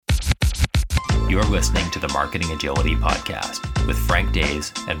You're listening to the Marketing Agility Podcast with Frank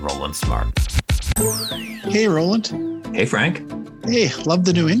Days and Roland Smart. Hey, Roland. Hey, Frank. Hey, love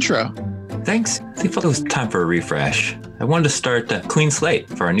the new intro. Thanks. I felt it was time for a refresh. I wanted to start a clean slate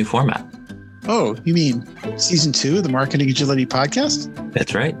for our new format. Oh, you mean season 2 of the Marketing Agility Podcast?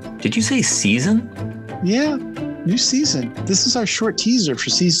 That's right. Did you say season? Yeah, new season. This is our short teaser for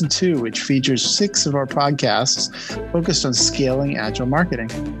season 2, which features 6 of our podcasts focused on scaling agile marketing.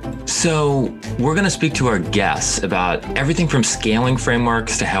 So we're going to speak to our guests about everything from scaling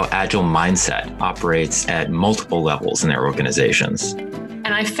frameworks to how agile mindset operates at multiple levels in their organizations.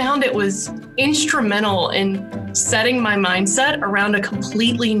 And I found it was instrumental in setting my mindset around a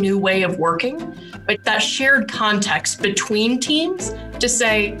completely new way of working, but that shared context between teams to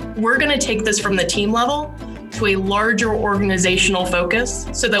say, we're going to take this from the team level to a larger organizational focus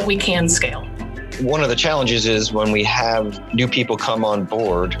so that we can scale. One of the challenges is when we have new people come on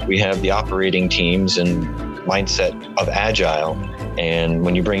board, we have the operating teams and mindset of agile. And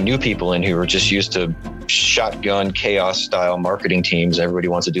when you bring new people in who are just used to shotgun chaos style marketing teams, everybody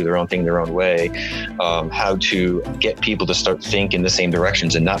wants to do their own thing their own way, how to get people to start think in the same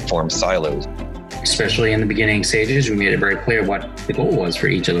directions and not form silos. Especially in the beginning stages, we made it very clear what the goal was for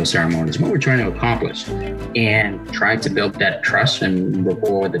each of those ceremonies, what we're trying to accomplish, and tried to build that trust and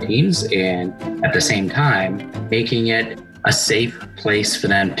rapport with the teams, and at the same time, making it a safe place for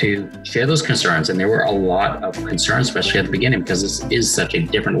them to share those concerns. And there were a lot of concerns, especially at the beginning, because this is such a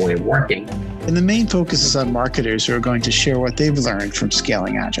different way of working. And the main focus is on marketers who are going to share what they've learned from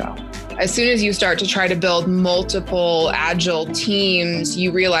scaling agile. As soon as you start to try to build multiple agile teams,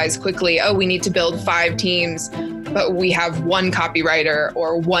 you realize quickly, oh, we need to build 5 teams, but we have one copywriter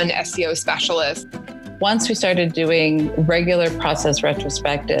or one SEO specialist. Once we started doing regular process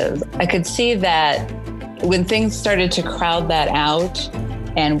retrospectives, I could see that when things started to crowd that out,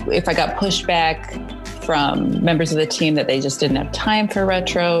 and if I got pushback from members of the team that they just didn't have time for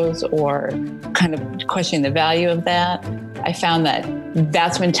retros or kind of questioning the value of that, I found that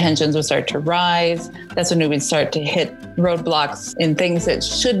that's when tensions would start to rise. That's when we would start to hit roadblocks in things that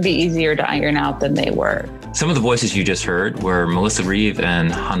should be easier to iron out than they were. Some of the voices you just heard were Melissa Reeve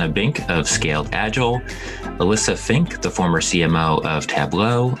and Hannah Bink of Scaled Agile, Alyssa Fink, the former CMO of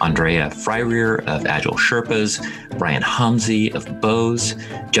Tableau, Andrea Freirear of Agile Sherpas, Brian Hamzy of Bose,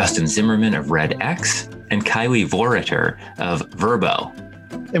 Justin Zimmerman of RedX, and Kylie Voriter of Verbo.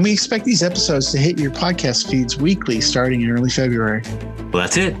 And we expect these episodes to hit your podcast feeds weekly starting in early February. Well,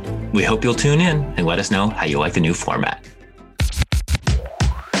 that's it. We hope you'll tune in and let us know how you like the new format.